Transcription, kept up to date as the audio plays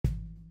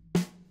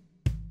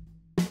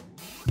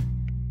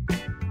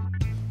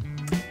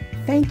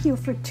Thank you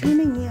for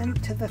tuning in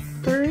to the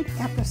third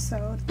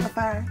episode of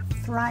our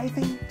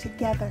Thriving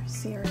Together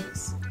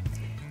series.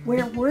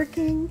 We're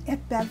working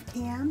at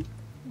BevCam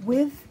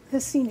with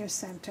the Senior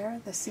Center,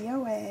 the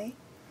COA,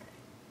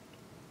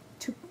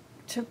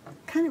 to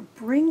kind of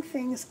bring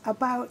things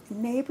about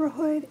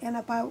neighborhood and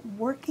about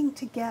working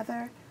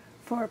together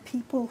for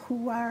people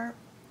who are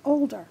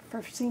older,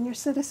 for senior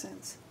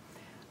citizens.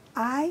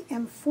 I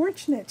am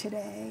fortunate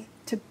today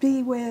to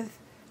be with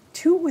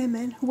two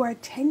women who are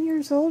 10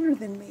 years older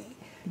than me.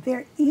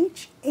 They're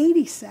each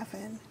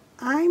 87.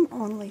 I'm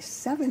only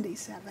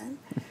 77.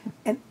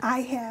 And I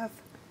have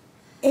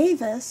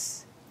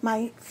Avis,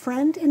 my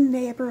friend and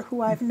neighbor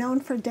who I've known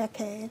for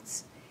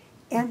decades,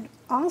 and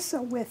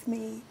also with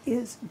me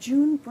is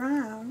June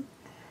Brown,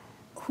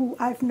 who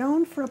I've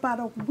known for about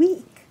a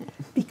week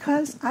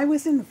because I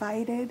was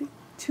invited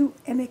to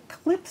an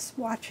eclipse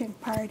watching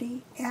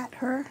party at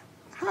her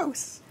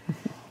house.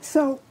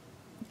 So,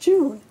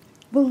 June,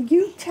 will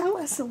you tell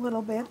us a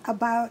little bit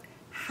about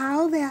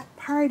how that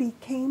party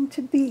came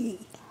to be?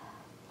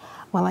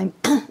 Well,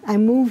 I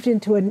moved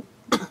into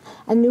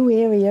a new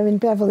area in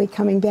Beverly,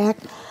 coming back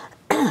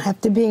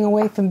after being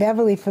away from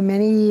Beverly for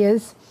many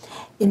years,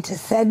 into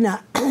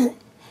Sedna.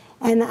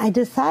 And I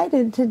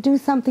decided to do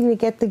something to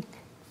get the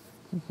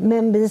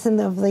members of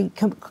the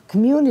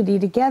community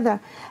together.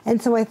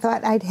 And so I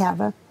thought I'd have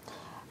a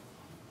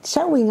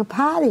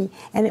party.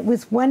 And it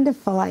was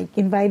wonderful. I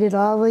invited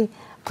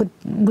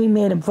we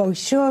made a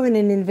brochure and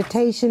an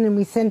invitation, and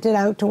we sent it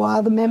out to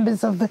all the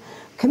members of the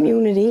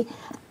community.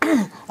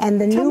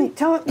 And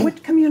tell it,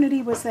 what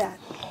community was that?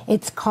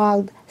 It's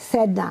called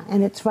Sedna,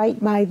 and it's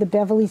right by the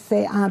Beverly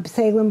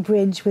Salem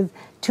Bridge with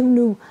two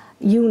new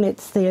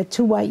units there,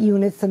 two white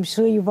units. I'm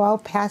sure you've all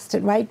passed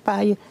it right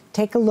by you.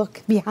 Take a look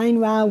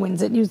behind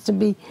Rowan's. It used to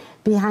be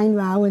behind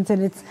Rowan's,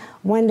 and it's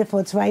wonderful.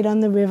 It's right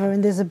on the river,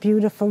 and there's a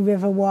beautiful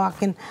river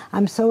walk, and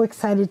I'm so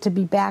excited to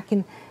be back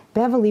in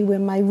Beverly where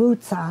my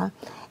roots are.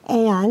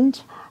 And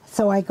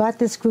so I got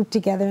this group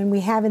together, and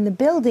we have in the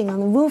building on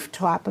the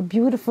rooftop a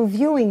beautiful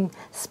viewing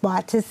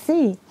spot to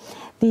see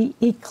the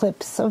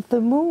eclipse of the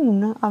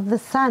moon, of the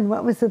sun.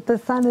 What was it? The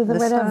sun or the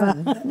whatever?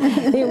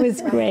 It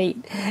was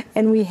great.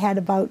 And we had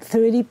about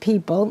 30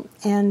 people,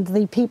 and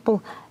the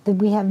people that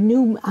we have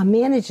new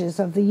managers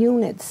of the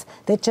units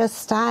that just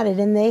started,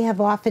 and they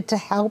have offered to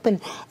help and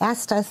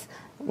asked us,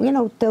 you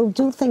know, they'll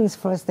do things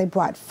for us. They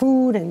brought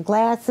food and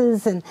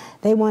glasses, and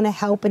they want to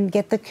help and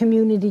get the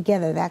community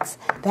together.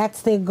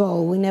 That's their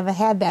goal. We never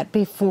had that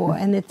before,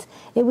 and it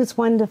was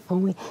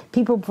wonderful.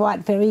 People brought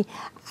very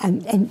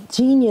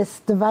ingenious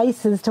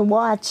devices to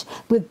watch,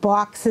 with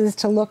boxes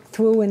to look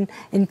through,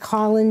 and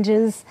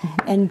collanges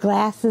and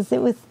glasses.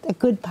 It was a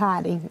good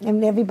party,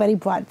 and everybody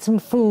brought some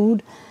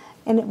food,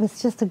 and it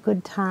was just a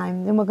good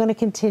time. And we're going to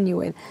continue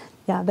it.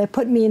 Yeah, they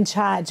put me in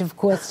charge, of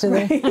course,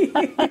 today.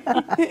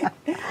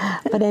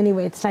 But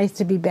anyway, it's nice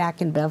to be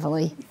back in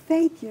Beverly.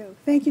 Thank you.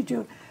 Thank you,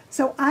 June.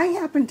 So I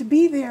happen to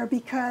be there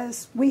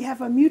because we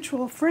have a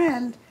mutual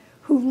friend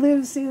who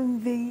lives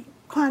in the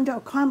condo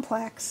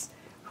complex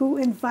who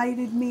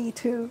invited me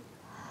to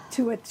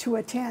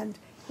attend.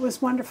 It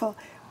was wonderful.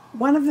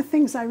 One of the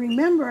things I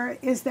remember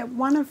is that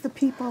one of the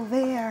people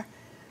there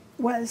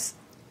was,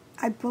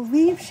 I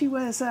believe she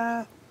was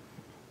a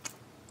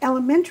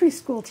elementary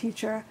school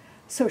teacher.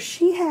 So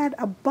she had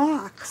a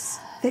box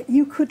that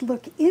you could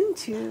look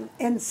into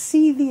and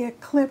see the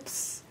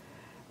eclipse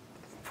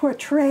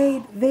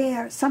portrayed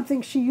there,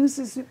 something she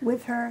uses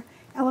with her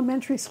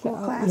elementary school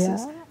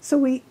classes. Yeah. So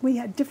we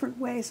had different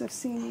ways of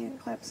seeing the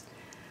eclipse.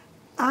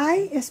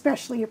 I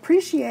especially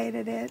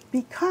appreciated it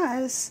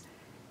because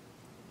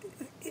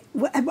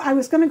I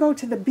was going to go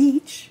to the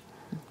beach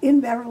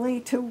in Beverly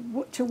to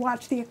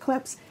watch the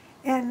eclipse,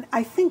 and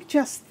I think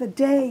just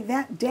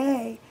that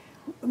day,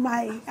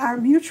 our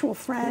mutual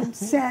friend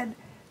said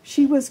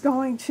she was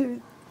going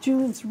to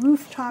June's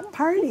rooftop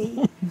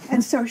party,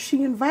 and so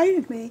she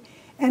invited me,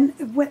 and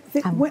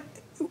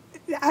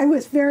I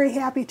was very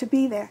happy to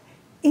be there.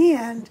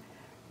 And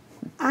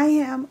I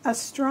am a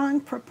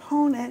strong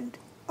proponent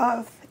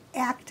of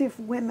active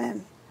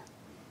women,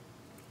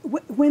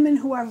 women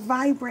who are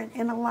vibrant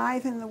and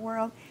alive in the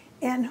world,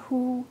 and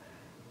who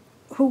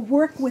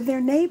work with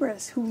their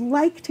neighbors, who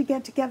like to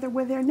get together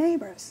with their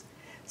neighbors.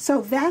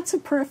 So that's a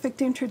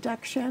perfect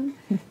introduction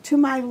to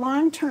my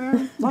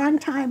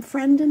long-time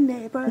friend and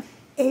neighbor,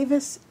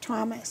 Avis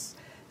Thomas.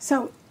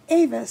 So,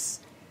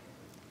 Avis,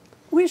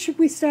 where should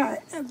we start?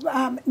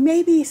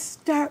 Maybe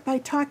start by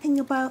talking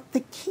about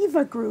the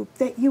Kiva group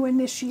that you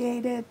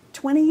initiated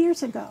 20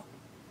 years ago.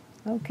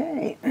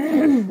 Okay.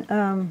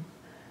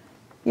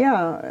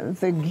 Yeah,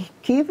 the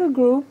Kiva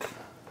group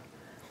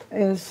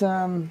is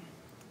a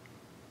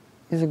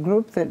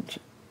group that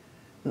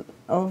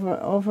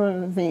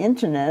over the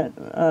internet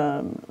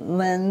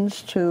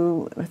lends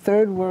to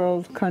third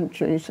world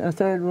countries,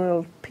 third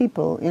world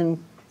people in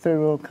third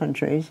world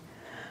countries,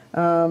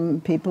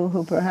 people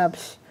who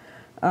perhaps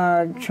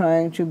are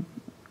trying to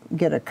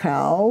get a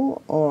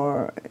cow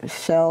or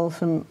sell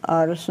some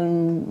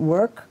artisan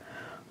work,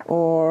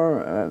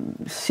 or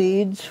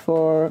seeds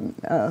for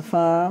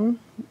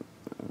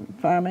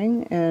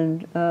farming,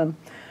 and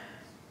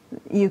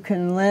you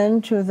can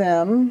lend to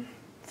them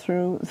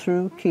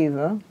through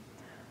Kiva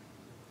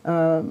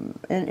in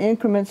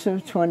increments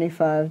of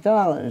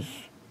 $25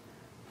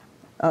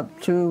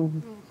 up to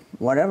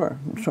whatever,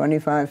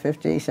 25,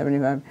 50,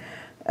 75.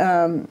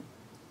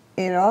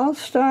 It all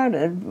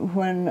started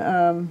when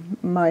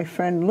my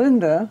friend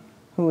Linda,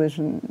 who is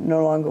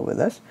no longer with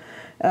us,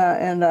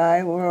 and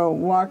I were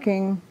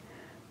walking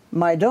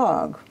my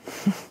dog.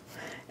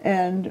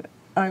 And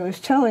I was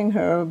telling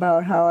her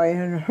about how I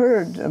had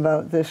heard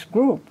about this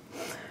group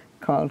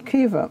called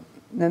Kiva.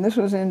 And this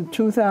was in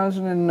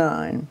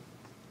 2009.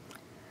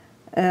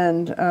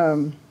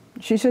 And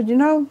she said, you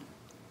know,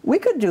 we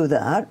could do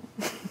that.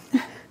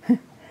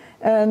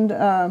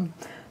 And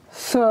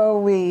so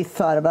we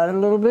thought about it a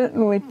little bit,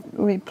 and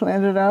we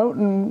planned it out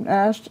and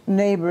asked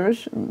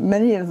neighbors,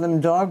 many of them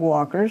dog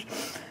walkers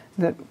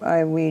that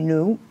we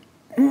knew.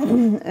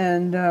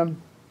 And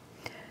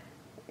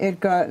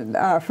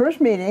our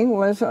first meeting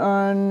was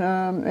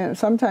on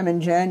sometime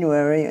in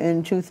January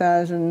in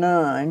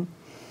 2009.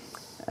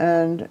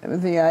 And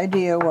the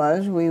idea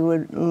was we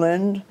would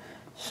lend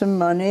some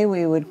money.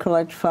 We would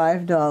collect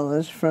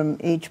 $5 from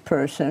each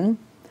person.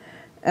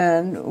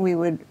 And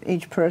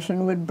each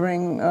person would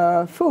bring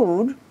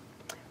food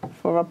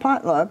for a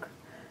potluck,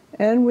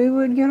 and we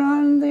would get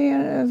on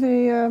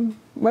the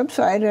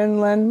website and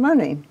lend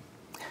money.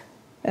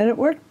 And it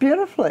worked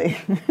beautifully.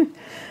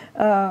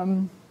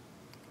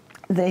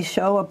 They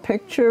show a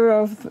picture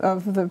of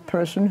the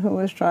person who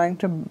is trying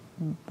to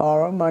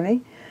borrow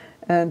money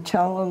and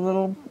tell a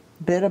little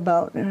bit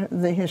about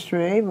the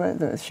history,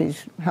 whether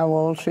how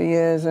old she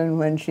is and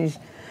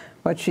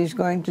what she's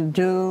going to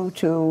do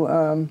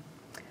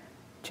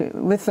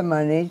with the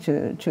money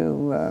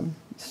to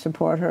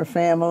support her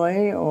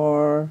family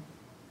or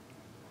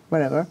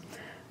whatever.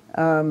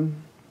 And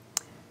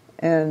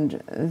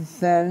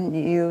then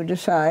you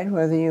decide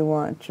whether you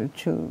want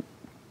to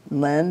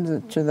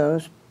lend to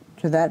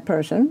that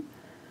person.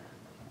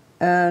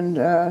 And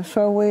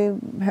so we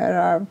had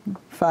our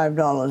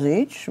 $5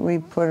 each. We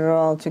put it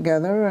all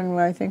together, and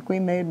I think we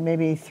made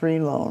maybe 3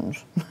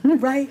 loans.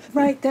 Right,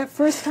 that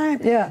first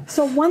time. Yeah.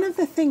 So one of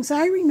the things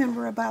I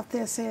remember about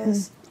this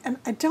is, and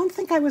I don't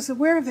think I was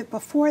aware of it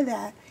before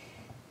that,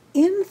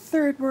 in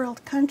third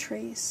world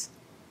countries,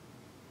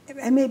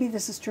 and maybe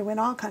this is true in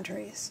all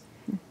countries,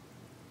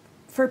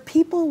 for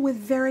people with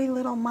very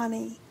little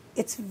money,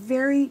 it's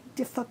very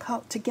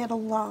difficult to get a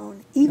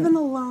loan, even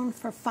a loan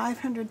for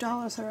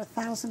 $500 or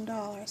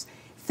 $1,000.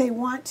 If they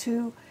want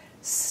to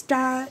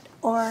start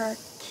or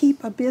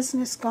keep a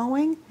business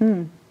going,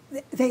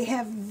 they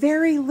have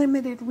very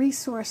limited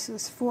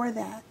resources for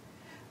that.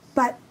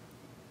 But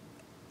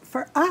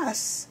for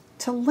us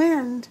to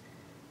lend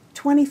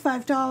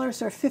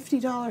 $25 or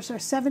 $50 or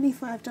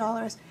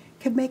 $75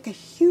 could make a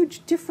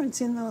huge difference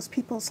in those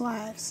people's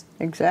lives.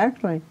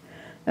 Exactly.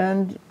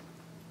 And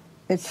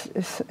it's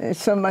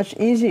so much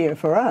easier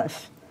for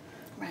us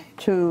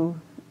to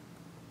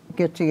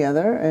get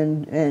together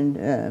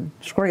and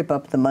scrape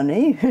up the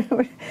money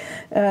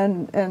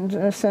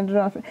and send it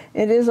off.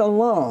 It is a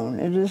loan.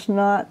 It is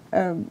not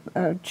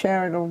a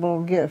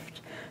charitable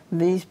gift.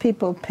 These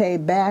people pay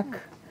back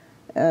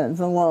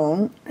the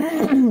loan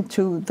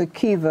to the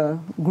Kiva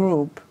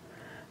group,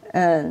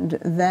 and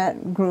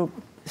that group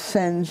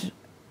sends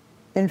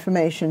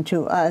information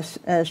to us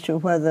as to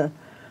whether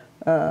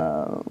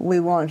we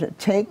want to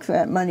take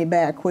that money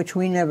back, which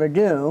we never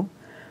do,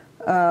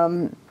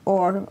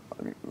 or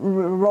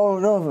roll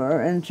it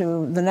over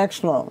into the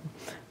next loan.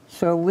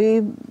 So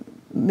we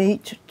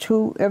meet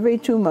every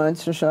 2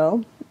 months or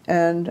so,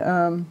 and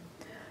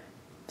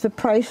the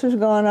price has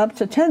gone up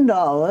to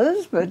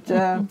 $10, but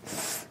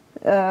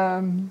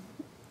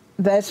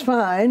that's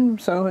fine.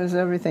 So has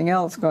everything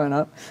else gone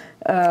up.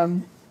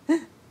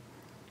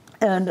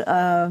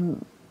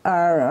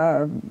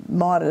 Our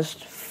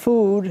modest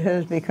food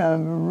has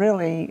become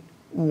really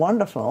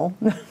wonderful,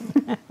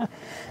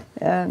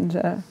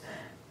 and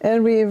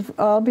we've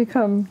all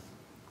become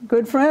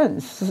good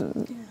friends.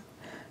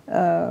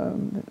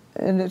 And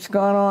it's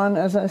gone on,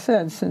 as I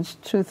said, since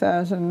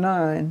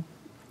 2009.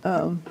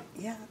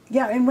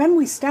 Yeah, and when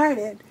we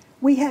started,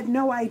 we had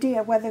no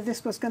idea whether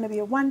this was going to be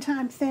a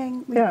one-time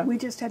thing. We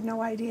just had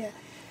no idea.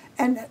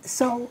 And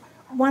so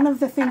one of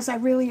the things I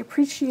really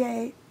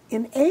appreciate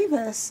in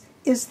Avis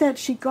is that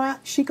she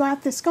got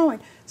this going.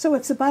 So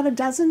it's about a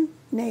dozen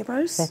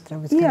neighbors. That's what I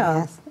was going to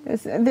ask.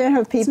 There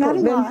have It's not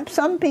a been lot.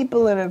 some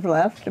people that have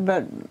left,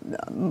 but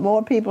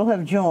more people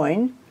have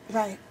joined.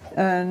 Right.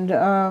 And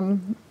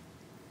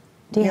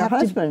your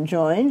husband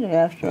joined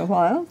after a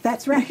while.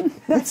 That's right.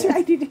 That's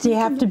right. Do you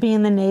have to be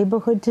in the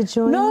neighborhood to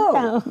join?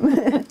 No.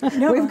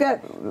 No. We've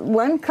got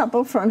one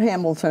couple from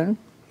Hamilton.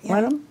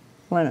 Yeah.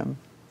 Wenham.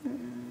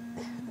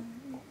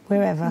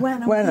 Wherever.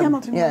 Wenham.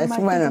 Hamilton. Yeah, it's I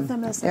Wenham. think of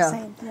them as the Yeah.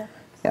 same. Yeah.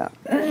 Yeah.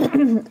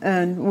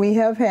 And we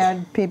have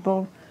had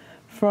people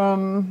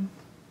from,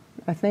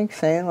 I think,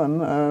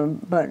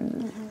 Salem, but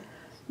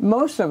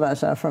most of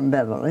us are from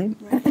Beverly.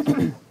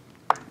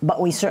 But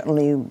we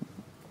certainly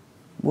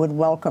would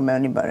welcome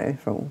anybody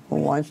who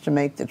wants to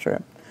make the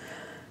trip.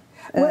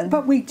 Well,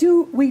 but we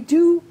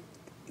do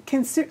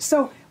consider,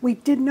 so we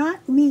did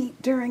not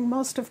meet during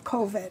most of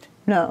COVID.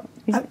 No.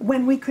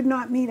 When we could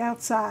not meet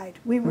outside.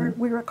 We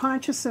were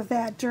conscious of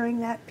that during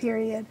that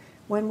period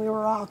when we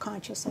were all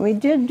conscious of it. We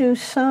did do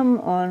some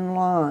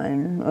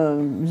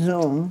online,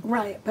 Zoom.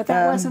 Right, but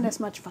that wasn't as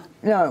much fun.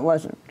 No, it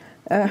wasn't.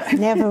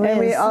 Never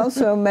And is. we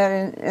also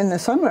met in the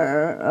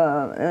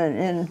summer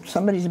in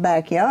somebody's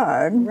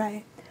backyard.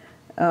 Right.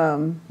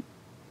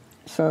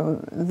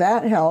 So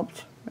that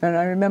helped. And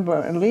I remember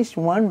at least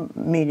one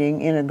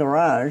meeting in a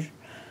garage.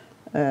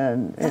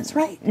 That's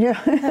right.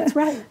 Yeah. That's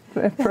right.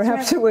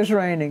 Perhaps it was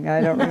raining.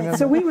 I don't remember.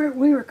 So we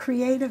were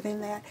creative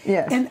in that.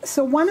 Yes. And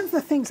so one of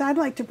the things I'd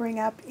like to bring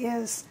up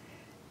is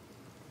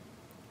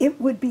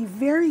it would be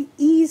very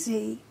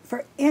easy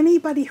for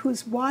anybody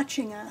who's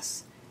watching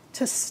us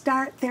to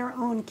start their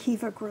own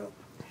Kiva group.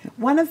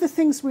 One of the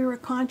things we were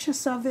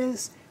conscious of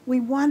is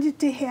we wanted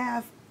to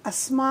have a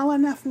small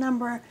enough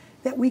number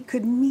that we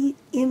could meet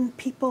in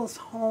people's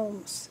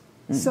homes,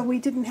 so we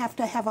didn't have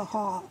to have a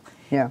hall.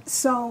 Yeah.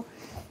 So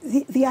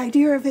the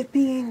idea of it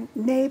being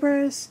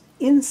neighbors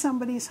in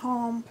somebody's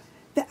home,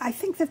 I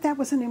think that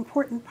was an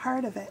important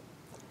part of it.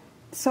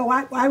 So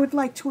I would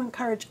like to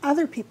encourage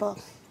other people.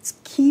 It's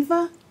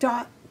kiva.org.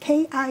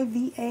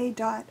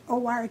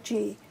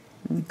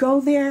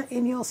 Go there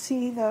and you'll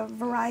see the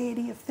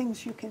variety of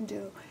things you can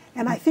do.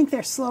 And I think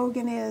their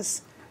slogan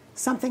is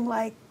something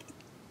like,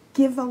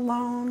 give a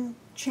loan,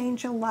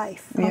 change a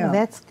life. Yeah. Oh,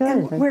 that's good.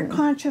 And we're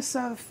conscious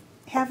of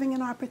having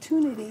an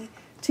opportunity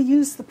to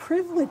use the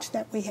privilege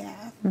that we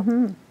have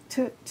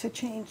to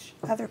change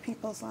other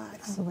people's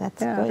lives. Oh,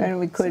 that's Yeah, good. and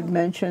we could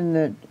mention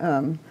that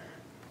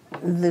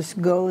this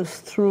goes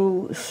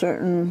through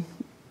certain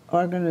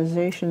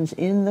organizations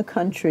in the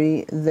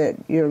country that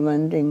you're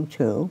lending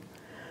to,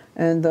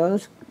 and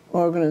those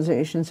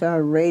organizations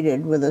are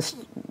rated with a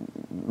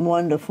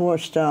 1 to 4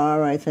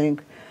 star, I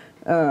think,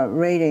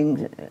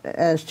 rating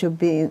as to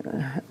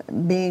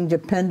being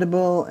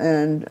dependable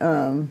and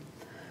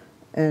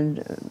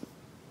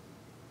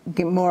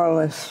more or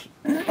less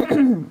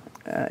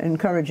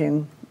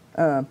encouraging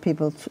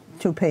people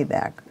to pay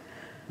back.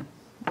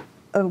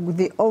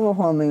 The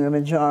overwhelming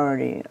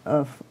majority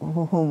of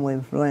whom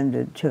we've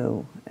lended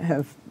to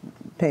have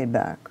paid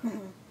back.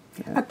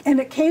 And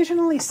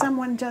occasionally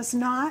someone does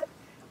not.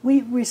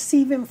 We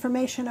receive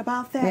information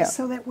about that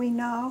so that we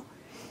know,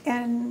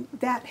 and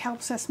that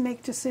helps us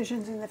make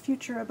decisions in the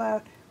future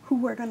about who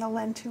we're going to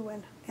lend to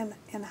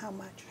and how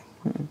much.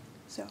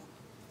 So,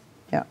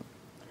 yeah,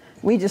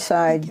 we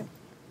decide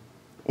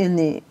in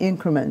the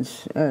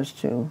increments as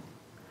to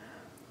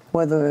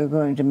whether we're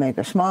going to make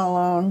a small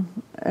loan,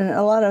 and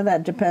a lot of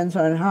that depends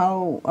on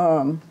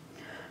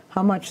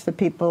how much the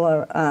people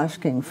are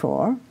asking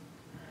for,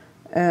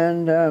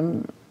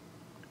 and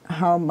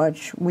how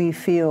much we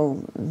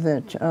feel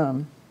that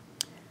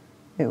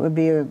it would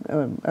be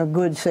a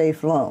good,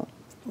 safe loan.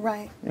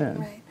 right, Yeah.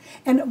 right.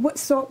 And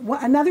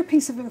another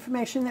piece of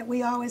information that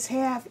we always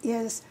have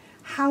is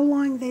how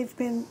long they've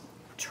been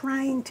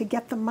trying to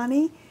get the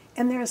money,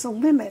 and there's a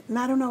limit. And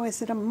I don't know,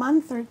 is it a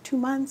month or 2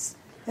 months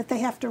that they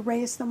have to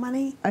raise the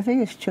money? I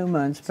think it's 2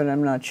 months, but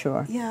I'm not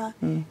sure. Yeah,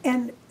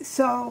 and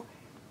so,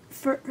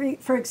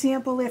 for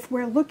example, if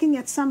we're looking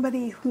at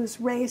somebody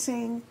who's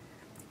raising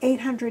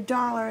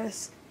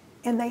 $800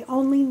 and they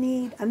only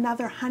need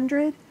another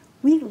 100,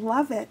 we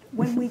love it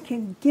when we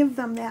can give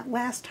them that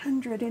last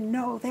 100 and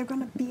know they're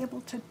going to be able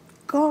to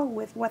go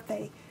with what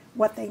they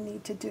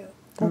need to do.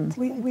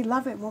 We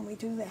love it when we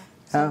do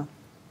that.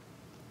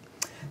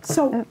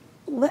 So,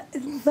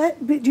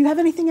 do you have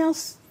anything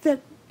else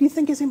that you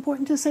think is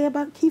important to say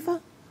about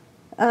Kiva?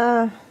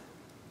 How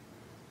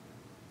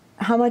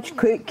much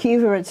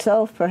Kiva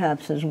itself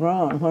perhaps has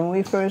grown. When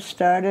we first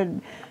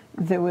started,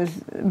 there was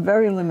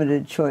very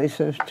limited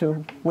choice as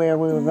to where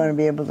we were going to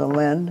be able to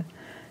lend,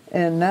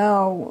 and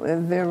now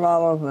they're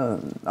all over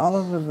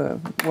the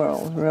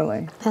world,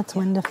 really. That's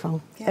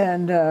wonderful. Yeah.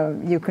 And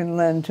you can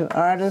lend to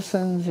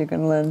artisans, you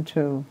can lend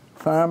to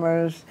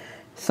farmers.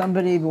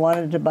 Somebody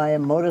wanted to buy a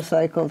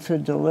motorcycle to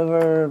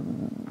deliver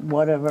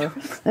whatever,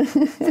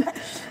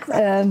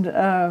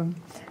 and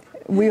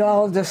we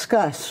all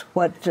discuss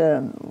what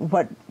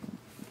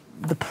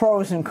the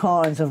pros and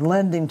cons of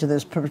lending to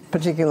this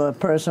particular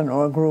person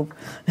or group,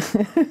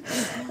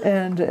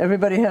 and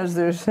everybody has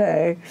their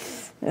say,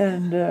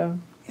 and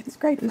It's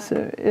great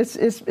fun.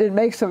 it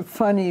makes a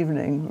fun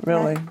evening,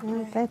 really.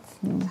 That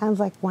sounds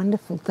like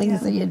wonderful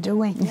things that you're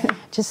doing.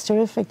 Just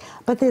terrific.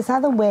 But there's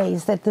other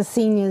ways that the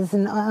seniors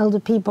and elder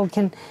people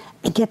can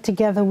get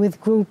together with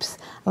groups.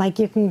 Like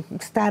you can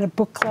start a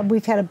book club.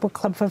 We've had a book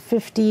club for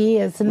 50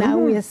 years, and now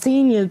we're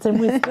seniors and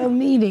we're still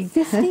meeting.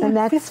 50? And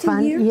that's 50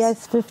 fun. years?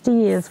 Yes, 50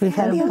 years we've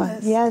had a book.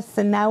 Fabulous. Yes,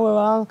 and now we're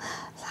all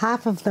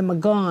half of them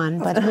are gone,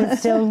 but we're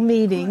still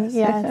meeting.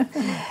 Yeah,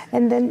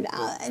 and then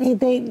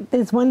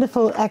there's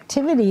wonderful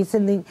activities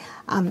in the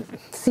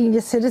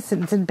senior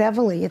citizens in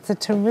Beverly. It's a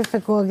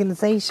terrific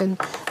organization.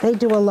 They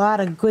do a lot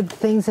of good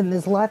things, and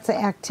there's lots of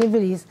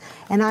activities.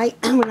 And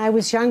when I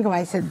was younger,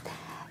 I said,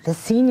 the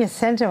senior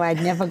center,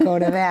 I'd never go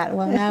to that.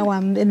 Well, now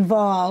I'm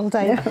involved.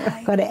 I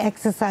go to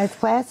exercise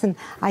class, and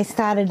I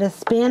started a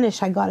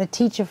Spanish. I got a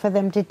teacher for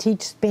them to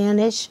teach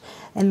Spanish,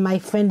 and my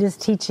friend is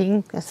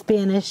teaching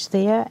Spanish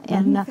there,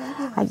 and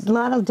a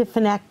lot of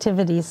different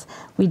activities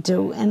we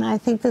do. And I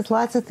think there's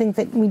lots of things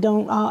that we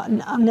don't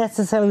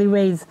necessarily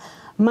raise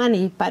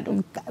money, but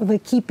we're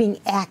keeping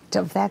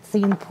active. That's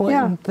the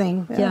important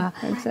thing. Yeah,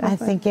 exactly. I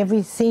think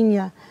every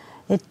senior,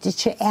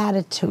 it's your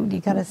attitude.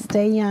 You got to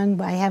stay young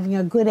by having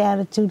a good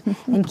attitude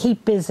and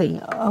keep busy.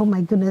 Oh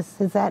my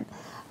goodness, is that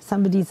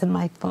somebody's in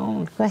my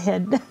phone? Go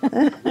ahead.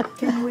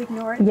 Can you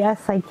ignore it?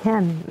 Yes, I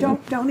can.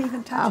 Don't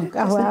even touch it.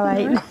 Oh, all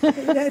right.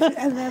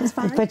 And that's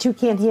fine. But you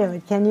can't hear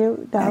it, can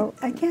you? No.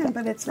 I can,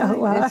 but it's fine.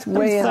 Well, it's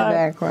way in the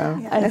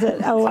background. Yeah. I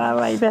said, oh, all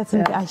right. That's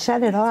I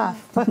shut it off.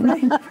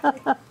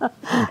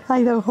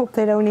 I hope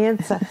they don't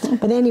answer.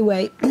 But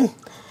anyway,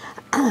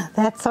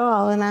 that's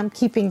all, and I'm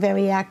keeping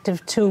very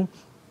active too.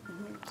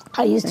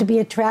 I used to be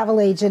a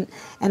travel agent,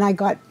 and I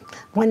got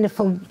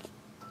wonderful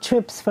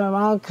trips for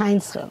all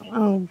kinds of,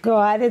 oh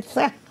God, it's,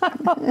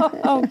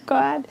 oh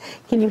God.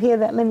 Can you hear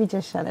that? Let me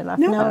just shut it off.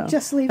 No,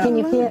 just leave it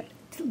alone. Can you hear?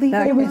 Leave it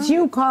It alone. was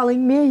you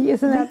calling me,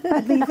 isn't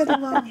it? Leave it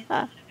alone.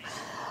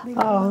 Leave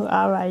it alone.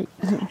 All right.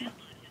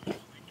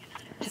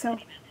 So,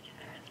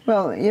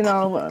 Well, you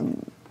know,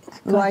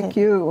 like ahead.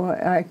 you,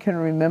 I can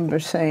remember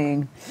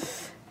saying,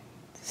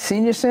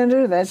 senior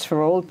center, that's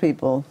for old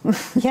people.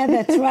 Yeah,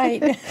 that's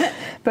right.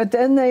 But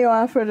then they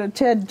offered a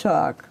TED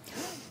Talk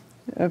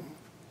a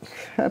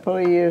couple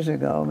of years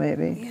ago,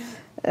 maybe. yeah.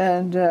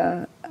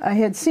 And I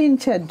had seen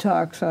TED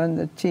Talks on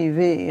the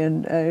TV,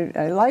 and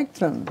I liked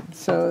them.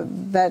 So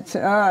that's,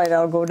 all right,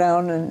 I'll go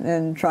down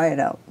and try it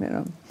out, you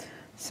know.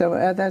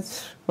 So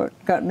that's what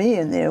got me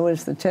in there,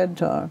 was the TED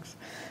Talks.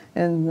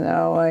 And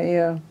now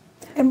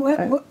And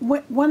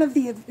one of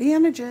the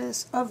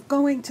advantages of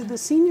going to the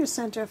senior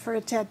center for a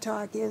TED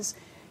Talk is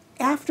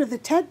after the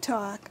TED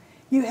Talk,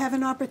 you have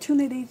an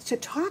opportunity to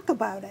talk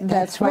about it.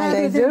 That's right,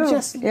 rather they than do.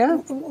 just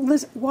Yeah.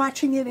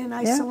 watching it in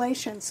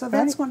isolation. So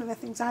that's one of the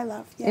things I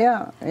love.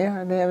 Yeah, they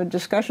have a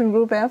discussion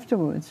group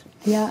afterwards.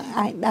 Yeah,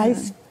 I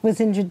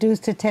was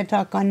introduced to TED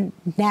Talk on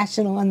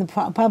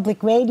the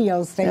public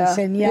radio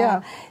station.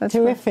 Yeah, that's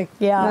terrific.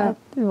 Yeah,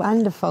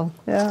 wonderful.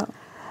 Yeah.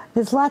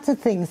 There's lots of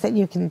things that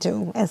you can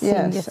do as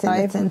senior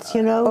citizens,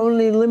 you know.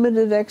 Only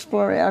limited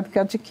exploration. I've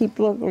got to keep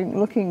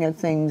looking at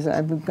things.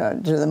 I've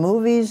got to the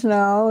movies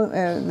now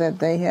that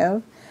they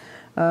have.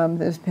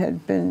 There's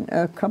been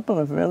a couple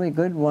of really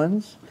good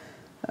ones.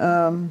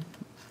 And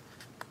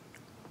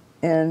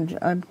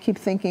I keep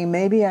thinking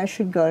maybe I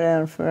should go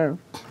down for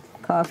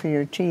coffee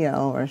or tea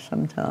hour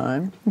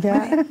sometime.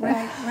 Yeah. Right.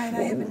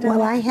 I haven't done Well,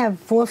 that. I have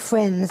 4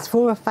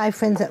 or 5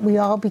 friends that we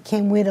all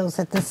became widows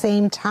at the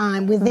same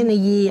time within a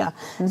year.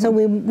 So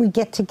we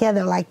get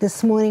together. Like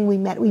this morning we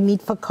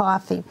meet for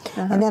coffee.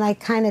 And then I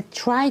kind of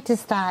tried to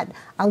start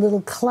a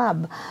little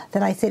club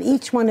that I said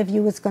each one of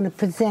you is going to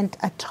present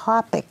a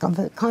topic of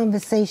a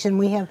conversation.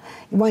 We have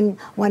one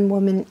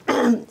woman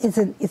is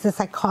a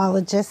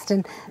psychologist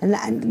and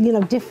you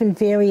know, different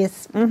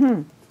various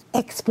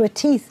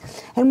expertise,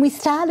 and we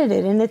started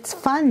it, and it's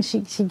fun.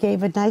 She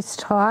gave a nice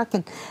talk,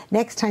 and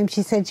next time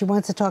she said she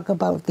wants to talk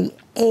about the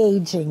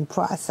aging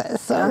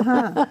process.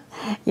 So,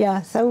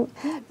 yeah, so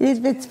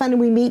it's fun.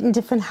 We meet in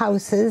different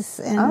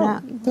houses, and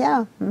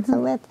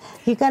so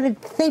you got to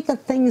think of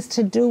things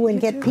to do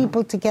and get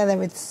people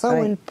together. It's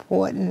so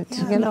important,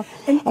 you know.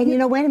 And you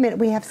know, wait a minute,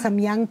 we have some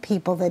young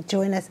people that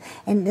join us,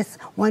 and this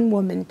one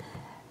woman,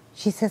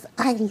 she says,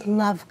 I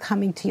love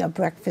coming to your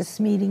breakfast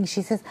meeting.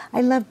 She says,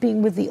 I love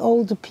being with the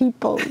older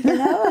people, you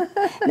know?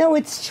 No,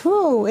 it's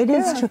true. It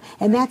is true.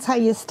 And that's how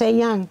you stay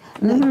young.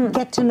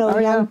 Get to know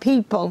young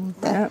people.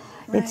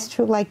 It's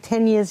true, like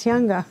 10 years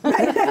younger.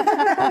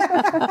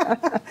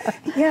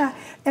 Yeah,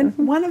 and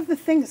one of the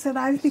things that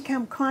I've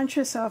become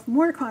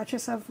more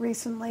conscious of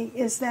recently,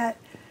 is that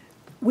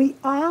we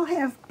all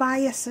have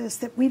biases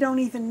that we don't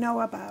even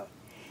know about.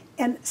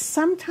 And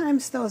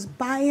sometimes those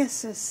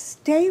biases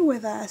stay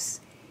with us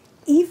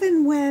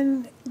even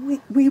when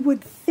we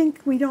would think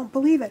we don't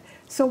believe it.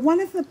 So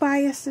one of the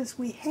biases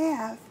we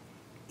have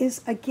is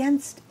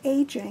against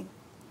aging.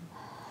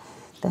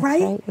 That's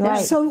Right?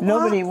 right. So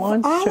Nobody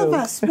wants all to. of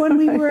us, when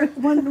we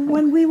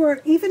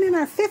were even in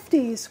our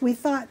 50s, we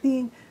thought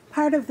being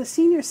part of the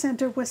senior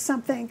center was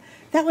something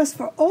that was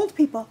for old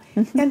people.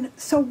 And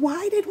so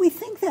why did we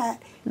think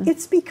that?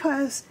 It's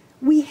because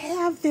we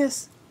have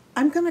this,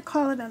 I'm going to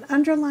call it an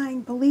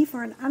underlying belief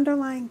or an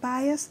underlying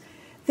bias,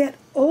 that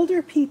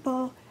older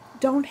people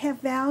don't have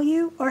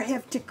value or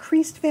have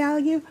decreased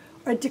value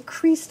or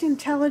decreased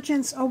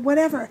intelligence or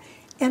whatever.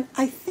 And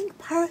I think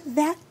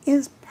that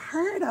is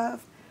part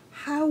of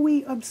how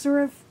we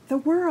observe the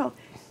world,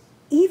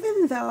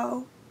 even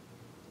though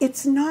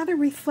it's not a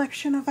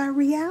reflection of our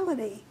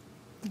reality.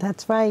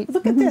 That's right.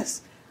 Look at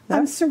this.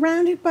 I'm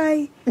surrounded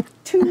by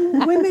two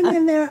women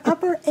in their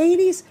upper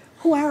 80s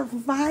who are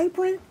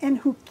vibrant and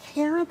who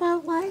care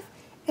about life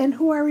and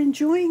who are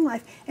enjoying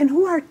life and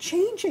who are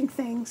changing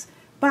things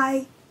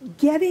by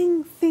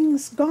getting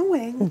things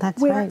going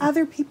where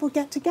other people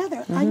get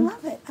together. I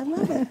love it. I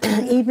love it.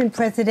 Even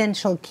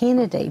presidential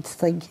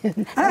candidates, like,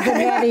 doesn't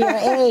matter your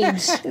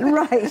age,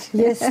 Right.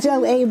 you're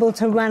still able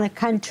to run a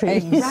country.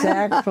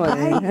 Exactly.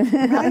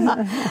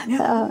 Right.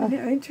 No,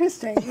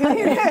 interesting.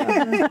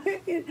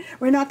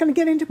 We're not going to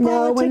get into politics.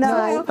 No, we're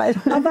not.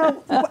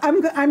 Although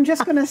I'm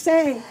just going to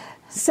say,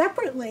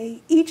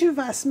 separately, each of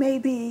us may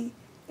be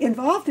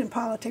involved in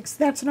politics.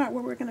 That's not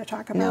what we're going to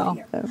talk about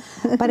here.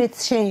 But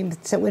it's shame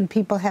so when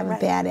people have a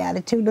bad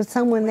attitude of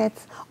someone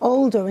that's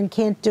older and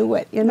can't do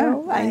it, you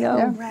know? Right, I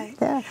know. Right.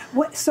 Yeah.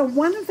 So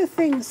one of the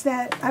things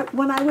that,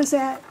 when I was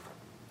at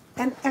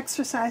an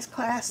exercise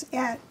class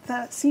at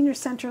the senior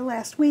center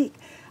last week,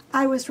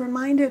 I was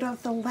reminded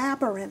of the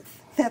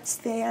labyrinth that's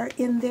there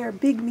in their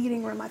big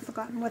meeting room. I've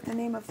forgotten what the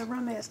name of the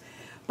room is.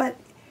 But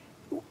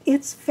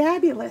it's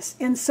fabulous.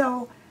 And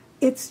so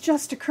it's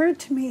just occurred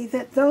to me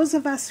that those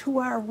of us who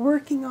are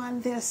working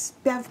on this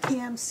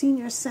BevCam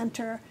Senior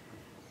Center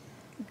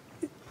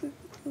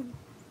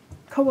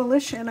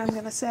coalition, I'm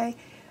going to say,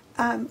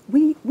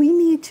 we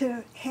need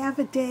to have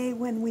a day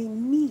when we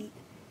meet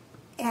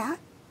at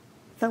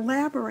the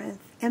labyrinth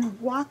and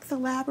walk the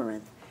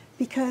labyrinth,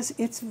 because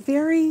it's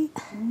very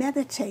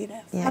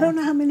meditative. Yeah. I don't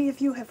know how many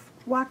of you have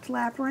walked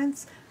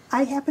labyrinths.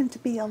 I happen to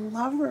be a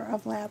lover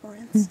of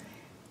labyrinths.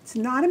 It's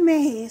not a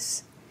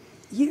maze.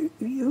 You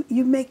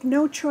make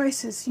no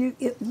choices.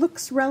 It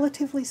looks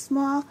relatively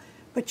small,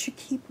 but you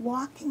keep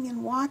walking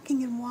and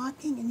walking and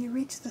walking, and you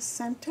reach the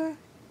center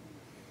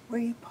where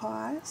you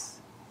pause,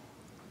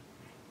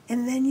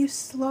 and then you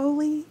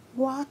slowly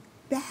walk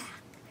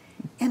back.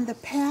 And the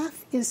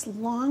path is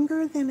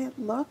longer than it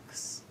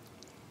looks,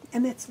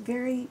 and it's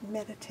very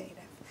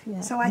meditative. Yeah.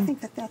 So I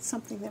think that that's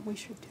something that we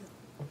should do.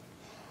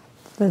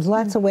 There's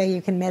lots of ways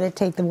you can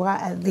meditate.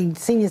 The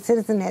senior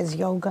citizen has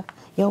yoga.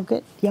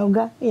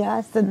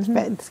 Yes,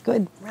 it's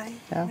good. Right.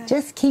 Yeah.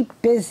 Just keep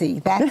busy.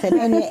 That's it.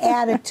 And your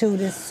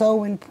attitude is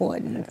so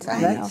important.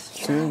 That's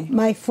true.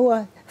 My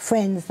 4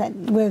 friends that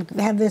we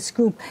have this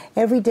group,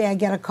 every day I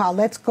get a call,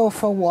 let's go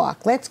for a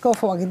walk. Let's go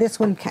for a walk. And this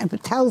one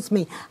tells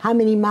me how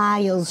many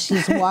miles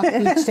she's walked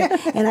each day.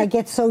 And I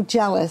get so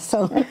jealous.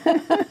 So,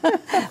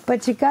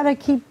 but you got to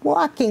keep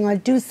walking or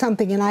do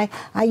something. And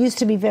I used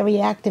to be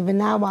very active, and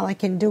now all I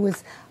can do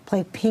is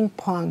play ping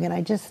pong, and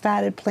I just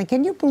started playing.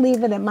 Can you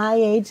believe it? At my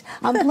age,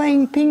 I'm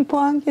playing ping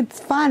pong.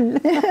 It's fun.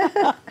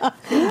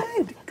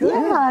 Good.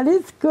 Yeah, it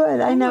is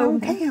good. I know.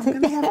 Okay, I'm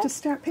going to have to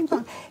start ping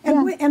pong.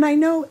 And I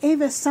know,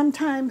 Ava,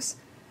 sometimes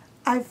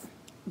I've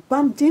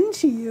bumped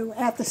into you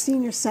at the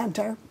senior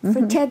center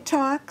for TED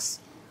Talks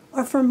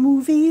or for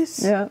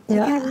movies. Yeah. I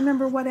can't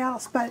remember what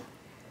else, but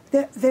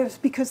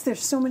because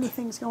there's so many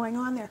things going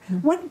on there.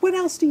 What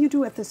else do you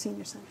do at the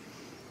senior center?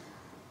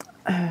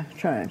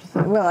 Trying to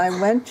think. Well, I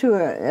went to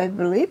I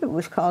believe it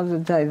was called a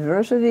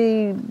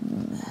diversity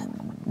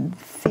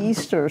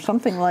feast or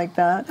something like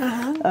that,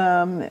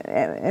 and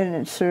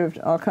it served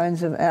all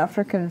kinds of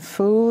African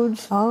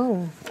foods.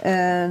 Oh.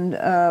 And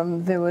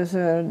there was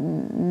a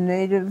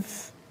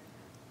native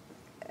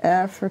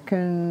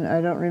African, I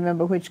don't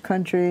remember which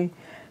country,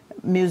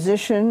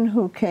 musician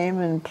who came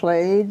and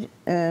played,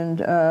 and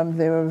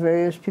there were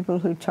various people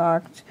who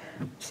talked.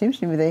 Seems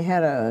to me they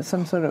had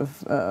some sort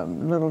of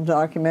little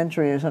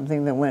documentary or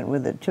something that went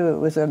with it too. It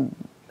was a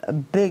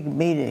big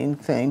meeting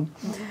thing,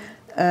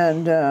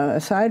 and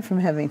aside from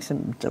having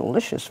some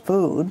delicious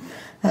food,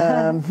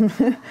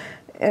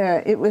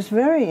 it was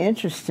very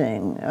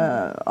interesting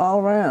all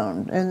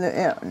around,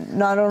 and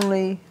not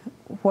only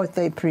what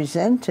they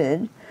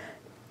presented,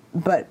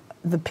 but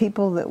the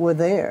people that were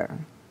there.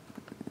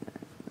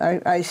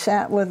 I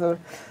sat with a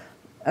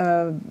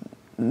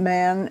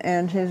man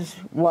and his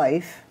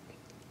wife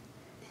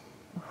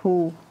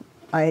who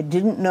I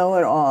didn't know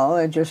at all.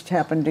 I just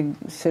happened to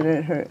sit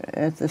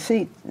at the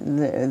seat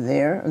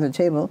there, the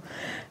table.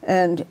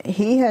 And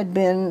he had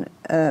been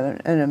an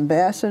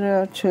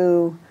ambassador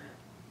to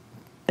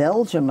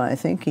Belgium, I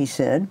think he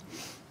said.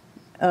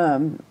 He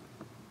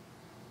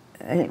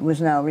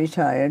was now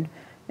retired.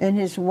 And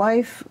his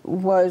wife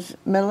was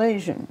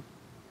Malaysian.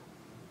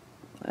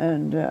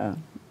 And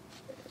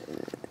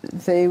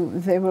they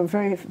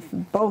were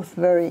both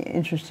very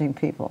interesting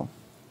people.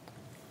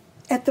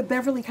 At the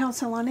Beverly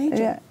Council on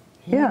Aging?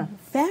 Yeah.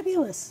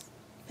 Fabulous.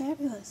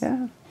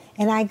 Yeah.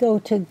 And I go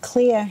to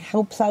Claire,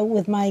 helps out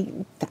with my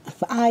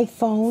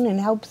iPhone and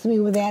helps me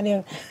with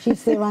that.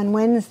 She's there on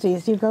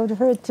Wednesdays. You go to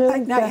her too? I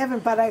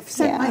haven't, but I've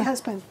sent my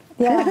husband.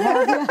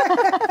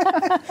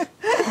 Yeah.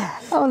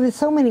 Oh, there's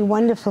so many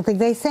wonderful things.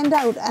 They send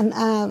out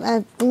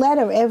a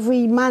letter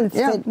every month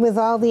with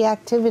all the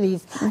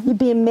activities. You'd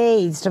be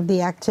amazed of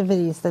the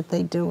activities that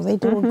they do. They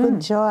do a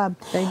good job.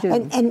 They do.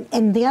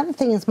 And the other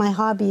thing is my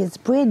hobby is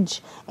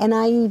bridge, and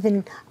I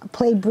even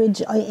play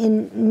bridge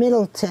in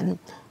Middleton.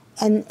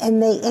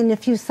 and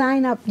if you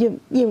sign up,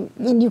 and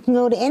you can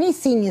go to any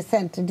senior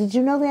center. Did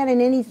you know that in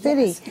any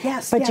city?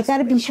 Yes. But you got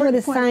to be sure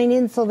to sign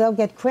in so they'll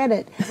get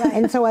credit. Right,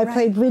 and so I right.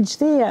 play bridge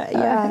there.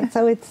 Yeah.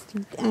 So it's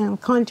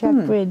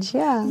contract bridge.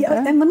 Yeah.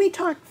 And let me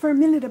talk for a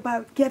minute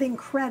about getting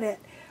credit.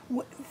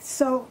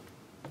 So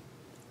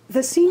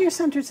the senior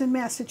centers in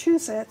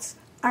Massachusetts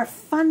are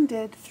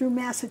funded through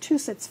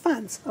Massachusetts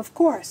funds, of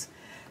course.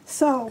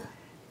 So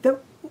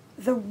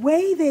the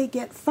way they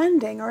get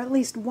funding, or at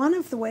least one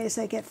of the ways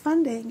they get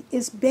funding,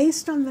 is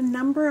based on the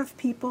number of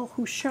people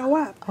who show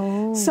up.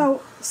 Oh.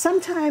 So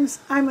sometimes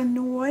I'm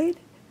annoyed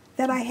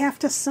that I have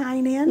to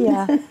sign in.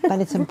 Yeah, but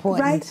it's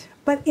important. Right?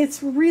 But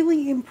it's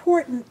really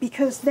important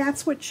because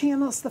that's what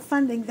channels the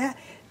funding.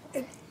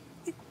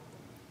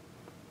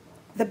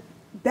 The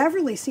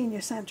Beverly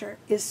Senior Center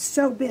is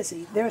so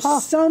busy. There's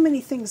so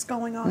many things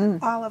going on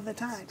all of the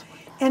time.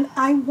 And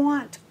I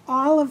want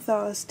all of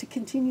those to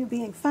continue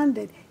being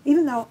funded,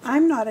 even though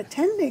I'm not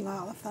attending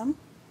all of them.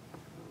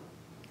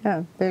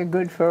 Yeah, they're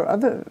good for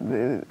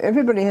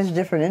everybody has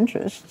different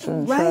interests.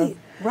 And Right.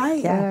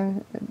 Yeah,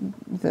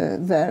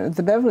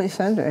 the Beverly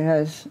Center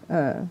has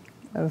a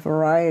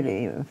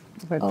variety of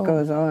what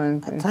goes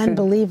on. It's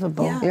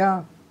unbelievable.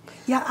 Yeah.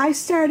 Yeah, I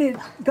started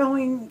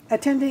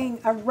attending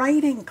a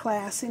writing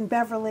class in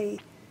Beverly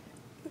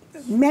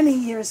many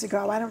years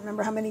ago. I don't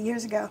remember how many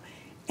years ago.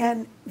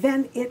 And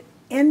then it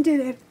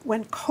ended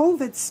when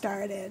COVID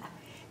started.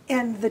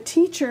 And the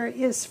teacher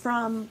is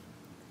from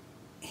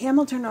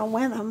Hamilton or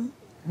Wenham,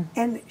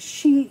 and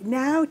she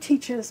now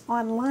teaches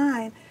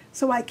online.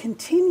 So I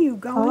continue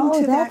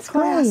going to that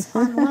class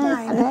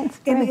online. That's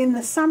great. And in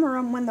the summer,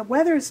 and when the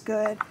weather's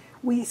good,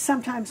 we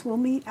sometimes will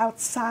meet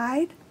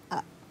outside.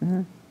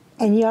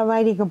 And you're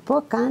writing a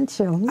book, aren't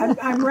you?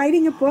 I'm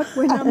writing a book.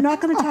 I'm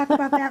not going to talk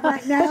about that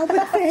right now,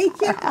 but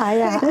thank you.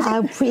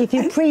 If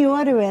you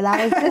pre-order it,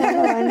 I'll send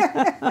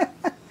one.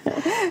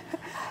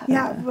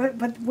 Yeah,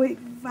 but we,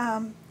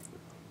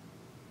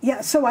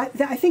 so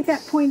I think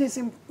that point is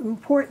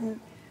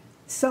important,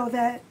 so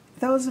that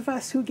those of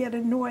us who get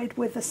annoyed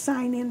with the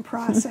sign-in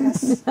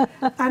process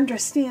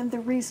understand the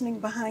reasoning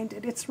behind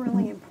it. It's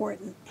really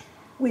important.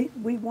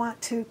 We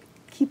want to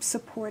keep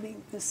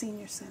supporting the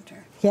senior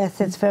center.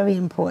 Yes, it's very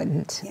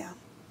important. Yeah.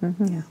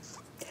 Yeah.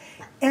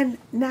 And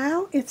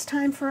now it's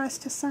time for us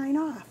to sign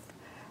off.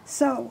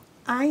 So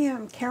I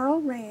am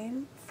Carol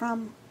Rain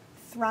from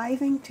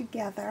Thriving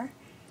Together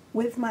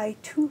with my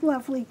two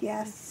lovely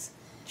guests,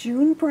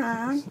 June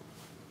Brown,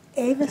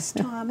 Avis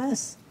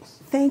Thomas.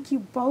 Thank you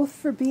both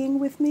for being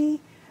with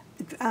me.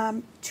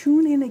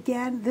 Tune in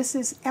again. This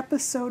is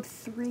episode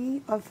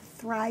 3 of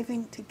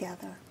Thriving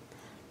Together.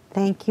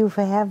 Thank you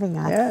for having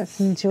us. Yes.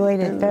 Enjoyed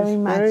it very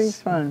much. Very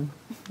fun.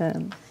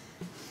 Yeah.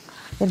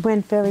 It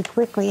went very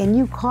quickly, and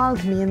you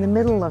called me in the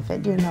middle of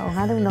it,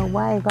 I don't know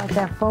why I got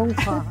that phone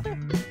call.